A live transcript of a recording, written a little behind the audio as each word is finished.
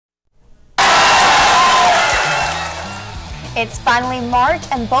It's finally March,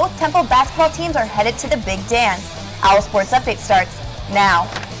 and both Temple basketball teams are headed to the big dance. Owlsports Update starts now.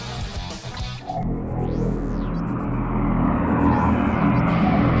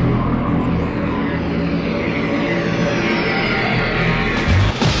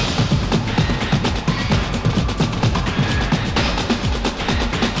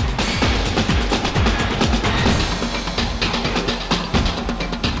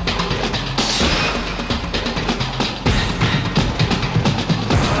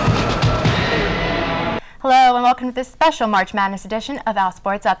 Hello and welcome to this special March Madness edition of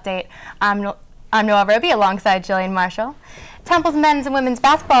Owlsports Update. I'm Noah Roby alongside Jillian Marshall. Temple's men's and women's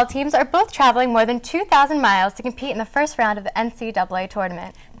basketball teams are both traveling more than 2,000 miles to compete in the first round of the NCAA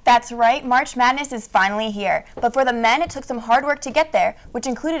tournament. That's right, March Madness is finally here. But for the men, it took some hard work to get there, which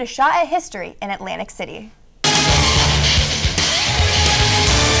included a shot at history in Atlantic City.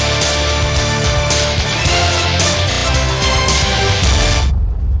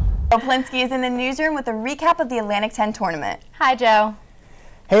 Joe Plinsky is in the newsroom with a recap of the Atlantic 10 tournament. Hi, Joe.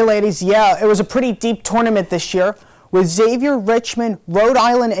 Hey, ladies. Yeah, it was a pretty deep tournament this year, with Xavier, Richmond, Rhode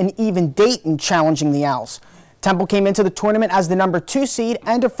Island, and even Dayton challenging the Owls. Temple came into the tournament as the #2 seed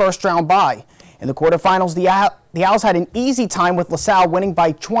and a first-round bye. In the quarterfinals, the Owls had an easy time with LaSalle winning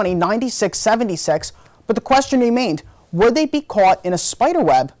by 20, 96-76, but the question remained, would they be caught in a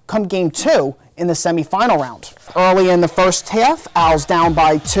spiderweb come Game 2 in the semifinal round? Early in the first half, Owls down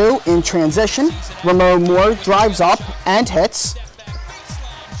by 2 in transition. Ramon Moore drives up and hits.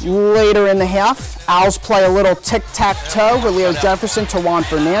 Later in the half, Owls play a little tic-tac-toe with Leo Jefferson to Juan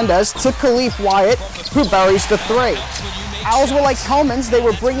Fernandez to Khalif Wyatt, who buries the 3. Owls were like Hellmans. They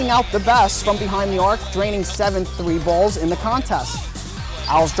were bringing out the best from behind the arc, draining 7 3-balls in the contest.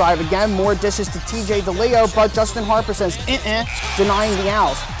 Owls drive again, more dishes to TJ DeLeo, but Justin Harper says, denying the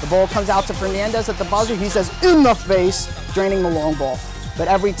Owls. The ball comes out to Fernandez at the buzzer. He says, in the face, draining the long ball. But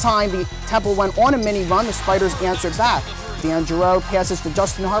every time the Temple went on a mini run, the Spiders answered back. Dan Giroux passes to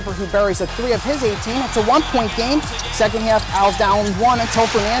Justin Harper, who buries a 3 of his 18. It's a 1-point game. Second half, Owls down 1 until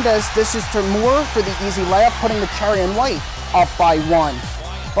Fernandez dishes to Moore for the easy layup, putting the cherry and white up by 1.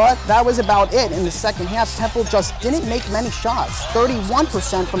 But that was about it. In the second half, Temple just didn't make many shots,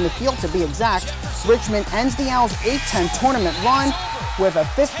 31% from the field to be exact. Richmond ends the Owls' 8-10 tournament run with a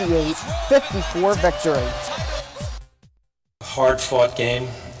 58-54 victory. Hard-fought game.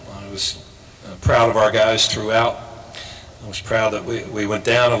 I was proud of our guys throughout. I was proud that we went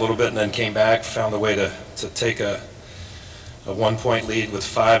down a little bit and then came back, found a way to take a 1-point lead with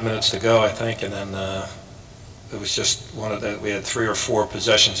 5 minutes to go, I think, and then it was just one of the, we had 3 or 4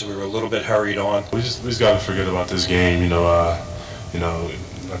 possessions we were a little bit hurried on. We just got to forget about this game, I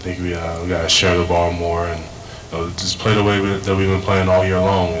think we got to share the ball more and just play the way that we've been playing all year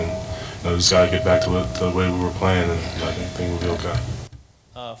long, and just got to get back to the way we were playing, and I think we'll be okay.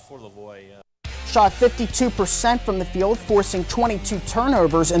 For Lavoie, Shot 52% from the field, forcing 22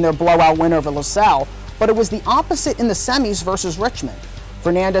 turnovers in their blowout win over LaSalle, but it was the opposite in the semis versus Richmond.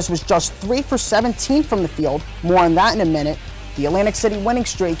 Fernandez was just 3 for 17 from the field. More on that in a minute. The Atlantic City winning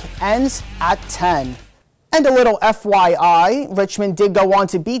streak ends at 10. And a little FYI, Richmond did go on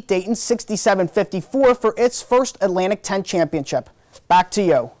to beat Dayton 67-54 for its first Atlantic 10 championship. Back to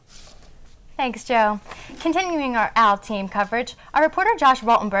you. Thanks, Joe. Continuing our Owl team coverage, our reporter Josh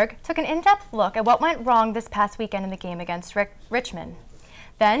Waltenberg took an in-depth look at what went wrong this past weekend in the game against Richmond.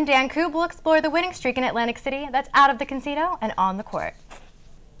 Then Dan Koob will explore the winning streak in Atlantic City that's out of the Casino and on the court.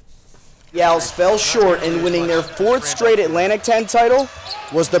 The Owls fell short in winning their 4th straight Atlantic 10 title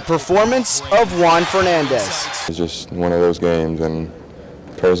was the performance of Juan Fernandez. It's just one of those games, and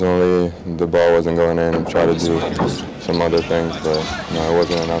personally, the ball wasn't going in. I tried to do some other things, but no, it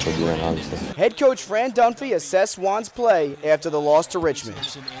wasn't enough at the end, obviously. Head coach Fran Dunphy assessed Juan's play after the loss to Richmond.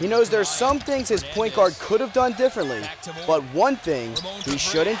 He knows there's some things his point guard could have done differently, but one thing he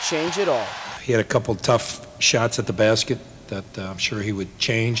shouldn't change at all. He had a couple tough shots at the basket that I'm sure he would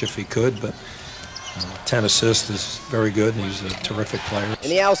change if he could, but 10 assists is very good, and he's a terrific player. In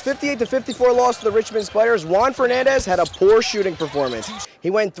the Owls' 58-54 loss to the Richmond Spiders, Juan Fernandez had a poor shooting performance. He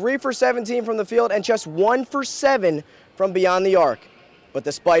went 3 for 17 from the field and just 1 for 7 from beyond the arc. But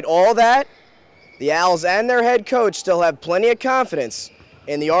despite all that, the Owls and their head coach still have plenty of confidence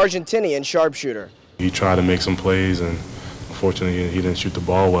in the Argentinian sharpshooter. He tried to make some plays, and unfortunately he didn't shoot the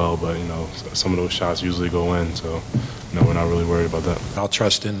ball well, but some of those shots usually go in, so we're not really worried about that. I'll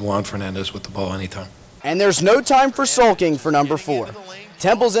trust in Juan Fernandez with the ball anytime. And there's no time for sulking for number 4.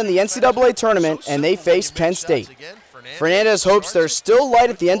 Temple's in the NCAA tournament, and they face Penn State. Fernandez hopes there's still light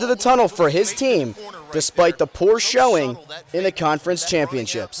at the end of the tunnel for his team, despite the poor showing in the conference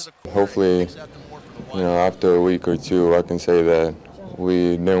championships. Hopefully after a week or two, I can say that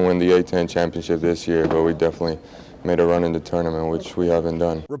we didn't win the A10 championship this year, but we definitely made a run in the tournament, which we haven't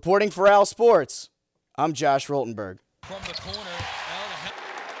done. Reporting for Owlsports, I'm Josh Roltenberg.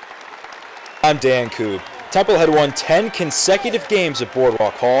 I'm Dan Koob. Temple had won 10 consecutive games at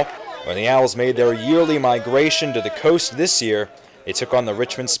Boardwalk Hall. When the Owls made their yearly migration to the coast this year, they took on the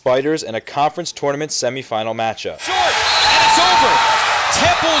Richmond Spiders in a conference tournament semifinal matchup. Short, and it's over.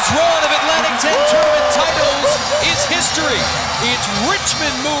 Temple's run of Atlantic 10 tournament titles is history. It's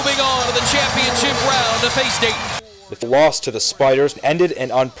Richmond moving on to the championship round to face Dayton. The loss to the Spiders ended an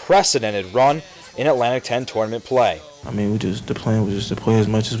unprecedented run in Atlantic 10 tournament play. I mean, the plan was just to play as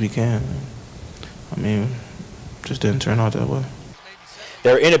much as we can. I mean, just didn't turn out that way.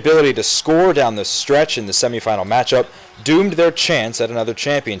 Their inability to score down the stretch in the semifinal matchup doomed their chance at another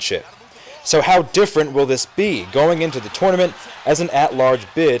championship. So how different will this be going into the tournament as an at-large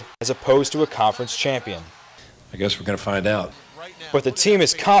bid as opposed to a conference champion? I guess we're going to find out. But the team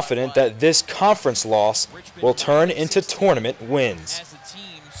is confident that this conference loss will turn into tournament wins.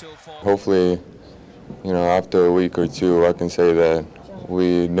 Hopefully, after a week or two, I can say that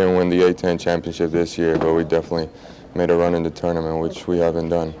we didn't win the A10 championship this year, but we definitely made a run in the tournament, which we haven't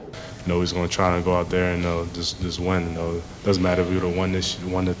done. He's going to try to go out there and just win. It doesn't matter if we would have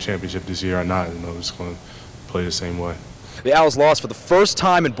won the championship this year or not. We're just going to play the same way. The Owls lost for the first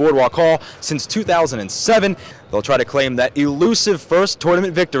time in Boardwalk Hall since 2007. They'll try to claim that elusive first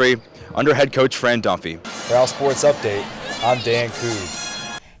tournament victory under head coach Fran Dunphy. For Owlsports Update, I'm Dan Koob.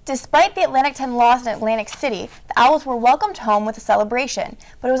 Despite the Atlantic 10 loss in Atlantic City, the Owls were welcomed home with a celebration,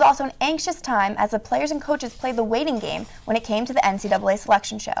 but it was also an anxious time as the players and coaches played the waiting game when it came to the NCAA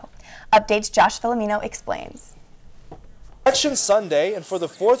selection show. Updates Josh Filomeno explains. Selection Sunday, and for the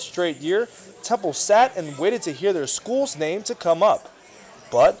fourth straight year, Temple sat and waited to hear their school's name to come up.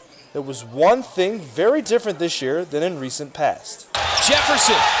 But there was one thing very different this year than in recent past.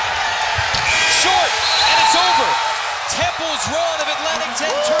 Jefferson, short, and it's over. Temple's run of Atlantic 10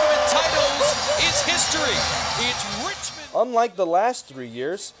 tournament titles is history. It's Richmond. Unlike the last 3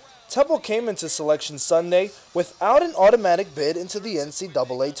 years, Temple came into Selection Sunday without an automatic bid into the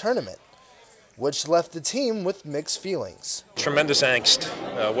NCAA tournament, which left the team with mixed feelings. Tremendous angst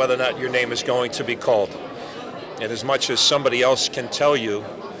whether or not your name is going to be called. And as much as somebody else can tell you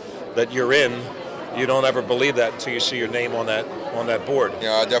that you're in, you don't ever believe that until you see your name on that board.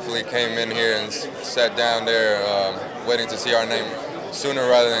 I definitely came in here and sat down there waiting to see our name sooner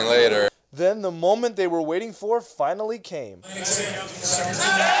rather than later. Then the moment they were waiting for finally came.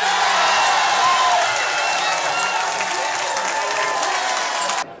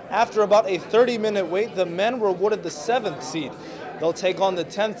 After about a 30-minute wait, the men were awarded the 7th seed. They'll take on the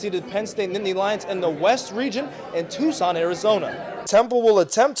 10th-seeded Penn State Nittany Lions in the West Region in Tucson, Arizona. Temple will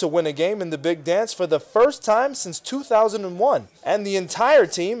attempt to win a game in the Big Dance for the first time since 2001, and the entire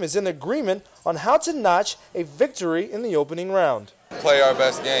team is in agreement on how to notch a victory in the opening round. Play our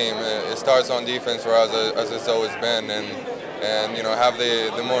best game. It starts on defense for us, as it's always been, and have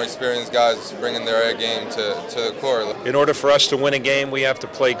the more experienced guys bringing their A game to the court. In order for us to win a game, we have to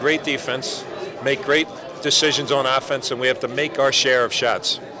play great defense, make great decisions on offense, and we have to make our share of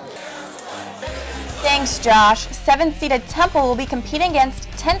shots. Thanks, Josh. 7th seeded Temple will be competing against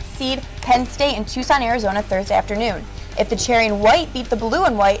 10th seed Penn State in Tucson, Arizona Thursday afternoon. If the Cherry and White beat the Blue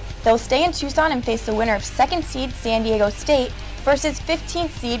and White, they'll stay in Tucson and face the winner of 2nd seed San Diego State versus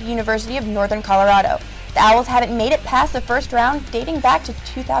 15th seed University of Northern Colorado. The Owls haven't made it past the first round dating back to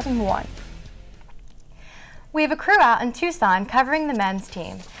 2001. We have a crew out in Tucson covering the men's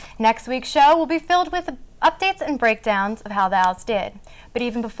team. Next week's show will be filled with updates and breakdowns of how the Owls did. But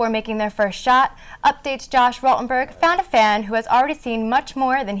even before making their first shot, Updates Josh Roltenberg found a fan who has already seen much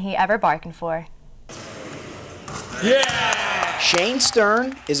more than he ever bargained for. Yeah! Shane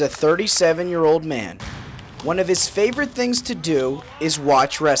Stern is a 37-year-old man. One of his favorite things to do is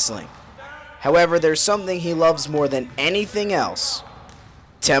watch wrestling. However, there's something he loves more than anything else: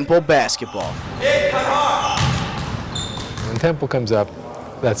 Temple basketball. When Temple comes up,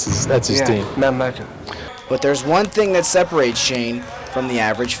 that's his team. Not much. But there's one thing that separates Shane from the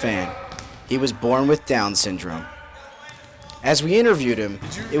average fan. He was born with Down syndrome. As we interviewed him,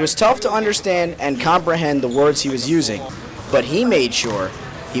 it was tough to understand and comprehend the words he was using, but he made sure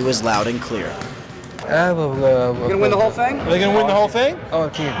he was loud and clear. You're gonna win the whole thing? Are they gonna win the whole thing? Oh,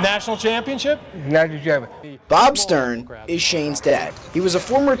 team. National championship? National championship. Bob Stern is Shane's dad. He was a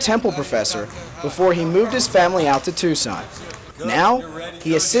former Temple professor before he moved his family out to Tucson. Now,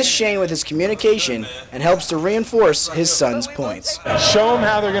 he assists Shane with his communication and helps to reinforce his son's points. Show them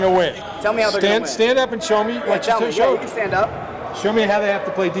how they're going to win. Tell me how they're going to win. Stand up and show me. Yeah, tell me. Yeah, you can stand up. Show me how they have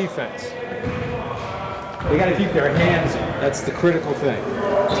to play defense. They got to keep their hands up. That's the critical thing.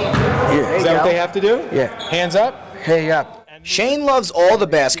 Yeah. Is that what they have to do? Yeah. Hands up? Hey up. Shane loves all the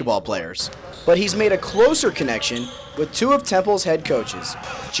basketball players, but he's made a closer connection with two of Temple's head coaches,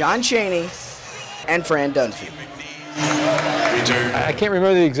 John Chaney and Fran Dunphy. I can't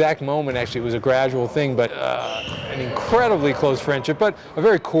remember the exact moment, actually. It was a gradual thing, but an incredibly close friendship, but a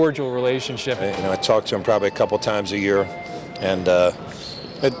very cordial relationship. I talk to him probably a couple times a year, and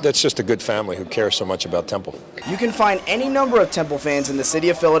that's just a good family who cares so much about Temple. You can find any number of Temple fans in the city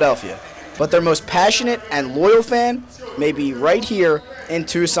of Philadelphia, but their most passionate and loyal fan may be right here in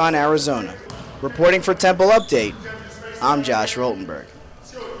Tucson, Arizona. Reporting for Temple Update, I'm Josh Roltenberg.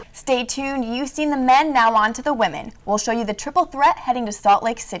 Stay tuned. You've seen the men, now on to the women. We'll show you the triple threat heading to Salt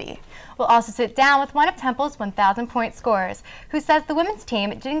Lake City. We'll also sit down with one of Temple's 1,000-point scorers, who says the women's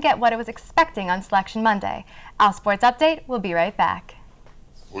team didn't get what it was expecting on Selection Monday. Owlsports Update, we'll be right back.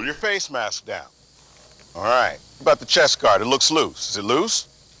 Pull your face mask down. All right. What about the chest guard? It looks loose. Is it loose?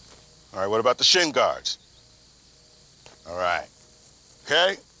 All right, what about the shin guards? All right.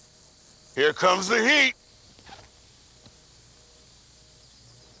 Okay. Here comes the heat.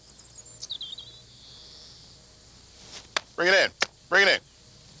 Bring it in. Bring it in.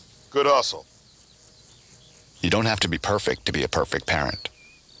 Good hustle. You don't have to be perfect to be a perfect parent.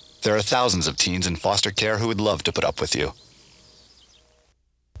 There are thousands of teens in foster care who would love to put up with you.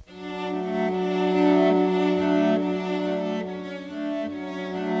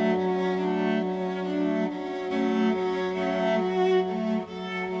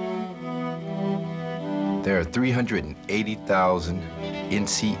 There are 380,000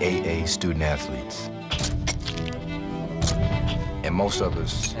 NCAA student athletes. And most of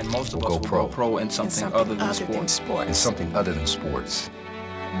us will go pro in something other than sports. In something other than sports.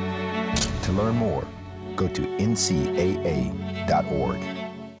 To learn more, go to ncaa.org.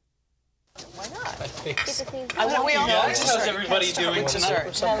 How's everybody doing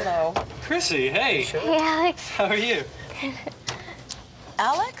tonight? Hello. Chrissy, hey. Hey, Alex. How are you?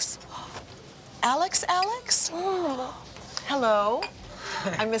 Alex? Alex? Oh. Hello.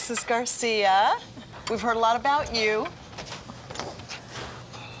 I'm Mrs. Garcia. We've heard a lot about you.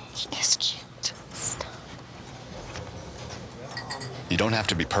 He is cute. Stop. You don't have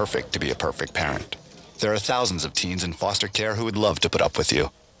to be perfect to be a perfect parent. There are thousands of teens in foster care who would love to put up with you.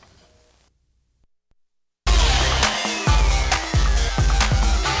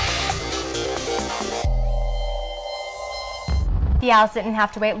 The Owls didn't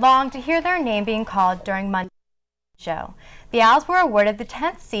have to wait long to hear their name being called during Monday's show. The Owls were awarded the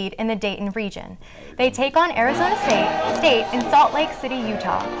 10th seed in the Dayton region. They take on Arizona State in Salt Lake City,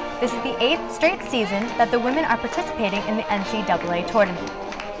 Utah. This is the 8th straight season that the women are participating in the NCAA tournament.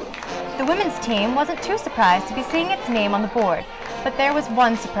 The women's team wasn't too surprised to be seeing its name on the board, but there was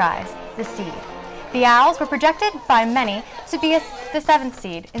one surprise: the seed. The Owls were projected by many to be the 7th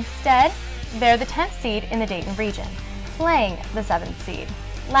seed. Instead, they're the 10th seed in the Dayton region, playing the 7th seed.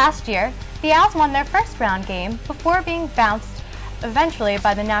 Last year, the Owls won their first round game before being bounced eventually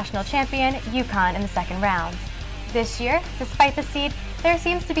by the national champion UConn in the second round. This year, despite the seed, there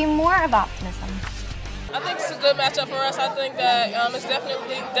seems to be more of optimism. I think it's a good matchup for us. I think that it's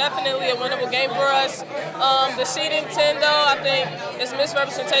definitely a winnable game for us. The seeding 10, though, I think is a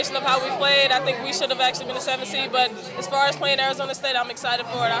misrepresentation of how we played. I think we should have actually been a 7th seed, but as far as playing Arizona State, I'm excited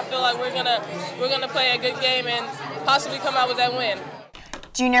for it. I feel like we're gonna play a good game and possibly come out with that win.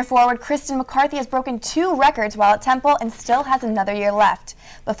 Junior forward Kristen McCarthy has broken 2 records while at Temple and still has another year left.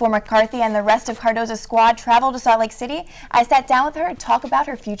 Before McCarthy and the rest of Cardozo's squad travel to Salt Lake City, I sat down with her to talk about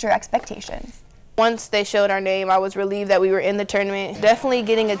her future expectations. Once they showed our name, I was relieved that we were in the tournament. Definitely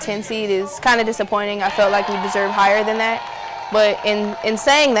getting a 10 seed is kind of disappointing. I felt like we deserve higher than that. But in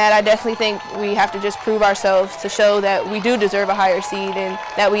saying that, I definitely think we have to just prove ourselves to show that we do deserve a higher seed and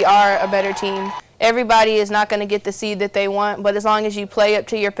that we are a better team. Everybody is not going to get the seed that they want, but as long as you play up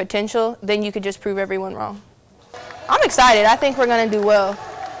to your potential, then you could just prove everyone wrong. I'm excited. I think we're going to do well.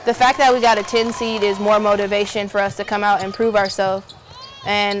 The fact that we got a 10 seed is more motivation for us to come out and prove ourselves.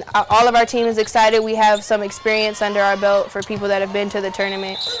 And all of our team is excited. We have some experience under our belt for people that have been to the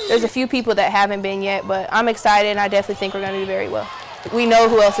tournament. There's a few people that haven't been yet, but I'm excited, and I definitely think we're going to do very well. We know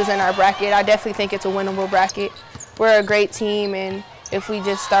who else is in our bracket. I definitely think it's a winnable bracket. We're a great team, and if we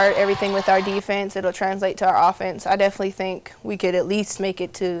just start everything with our defense, it'll translate to our offense. I definitely think we could at least make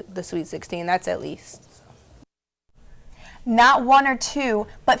it to the Sweet 16. That's at least. Not 1 or 2,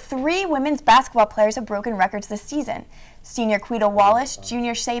 but 3 women's basketball players have broken records this season. Senior Quita Wallace,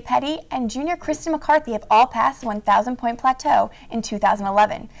 Junior Shea Petty, and Junior Kristen McCarthy have all passed the 1,000-point plateau in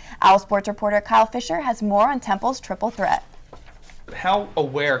 2011. Owlsports reporter Kyle Fisher has more on Temple's triple threat. How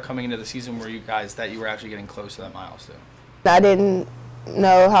aware coming into the season were you guys that you were actually getting close to that milestone? I didn't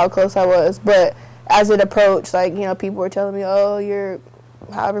know how close I was, but as it approached, like, you know, people were telling me, oh, you're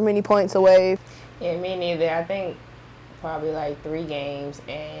however many points away. Yeah, me neither. I think probably like 3 games,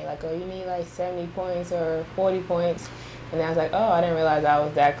 and like, oh, you need like 70 points or 40 points. And I was like, oh, I didn't realize I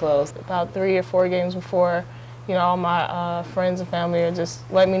was that close. About 3 or 4 games before, you know, all my friends and family are just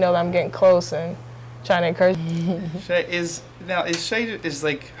letting me know that I'm getting close and trying to encourage me. Is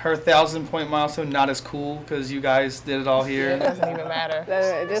like her 1,000-point milestone not as cool because you guys did it all here? It doesn't even matter.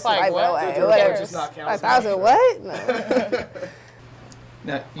 Just like, what? Whatever. Just not count 1,000 what? No.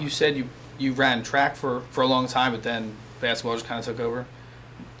 Now, you said you ran track for a long time, but then basketball just kind of took over.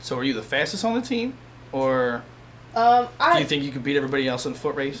 So are you the fastest on the team, or do you think you could beat everybody else in a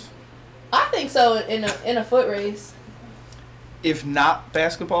foot race? I think so, in a foot race. If not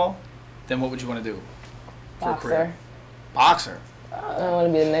basketball, then what would you want to do for a career? Boxer. Boxer. I want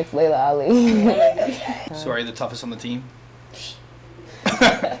to be the next Layla Ali. So are you the toughest on the team?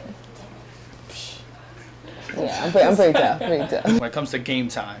 Yeah, I'm pretty tough. When it comes to game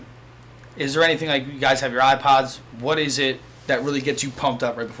time, is there anything, like, you guys have your iPods? What is it that really gets you pumped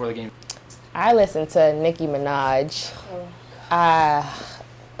up right before the game? I listen to Nicki Minaj.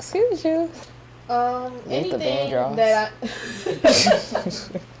 Excuse you. Anything that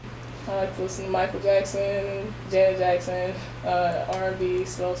I like to listen to Michael Jackson, Janet Jackson, R&B,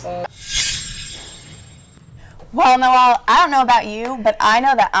 slow songs. Well, Noelle, I don't know about you, but I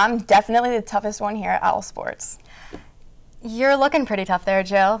know that I'm definitely the toughest one here at Owlsports. You're looking pretty tough there,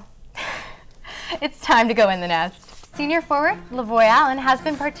 Jill. It's time to go in the nest. Senior forward Lavoy Allen has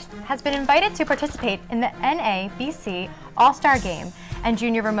been invited to participate in the NABC All-Star Game, and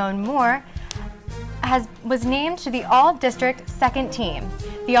junior Ramon Moore was named to the All-District Second Team.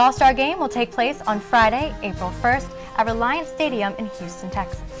 The All-Star Game will take place on Friday, April 1st at Reliance Stadium in Houston,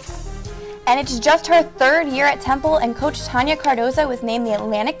 Texas. And it's just her 3rd year at Temple, and Coach Tanya Cardoza was named the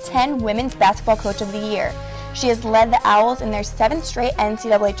Atlantic 10 Women's Basketball Coach of the Year. She has led the Owls in their 7th straight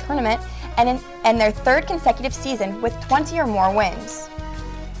NCAA tournament and their 3rd consecutive season with 20 or more wins.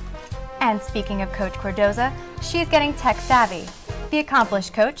 And speaking of Coach Cardoza, she's getting tech savvy. The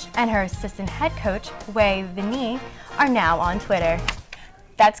accomplished coach and her assistant head coach, Wei Vinny, are now on Twitter.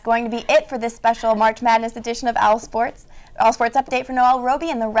 That's going to be it for this special March Madness edition of Owlsports. Owlsports update for Noelle Roby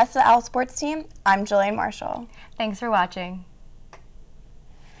and the rest of the Owlsports team. I'm Jillian Marshall. Thanks for watching.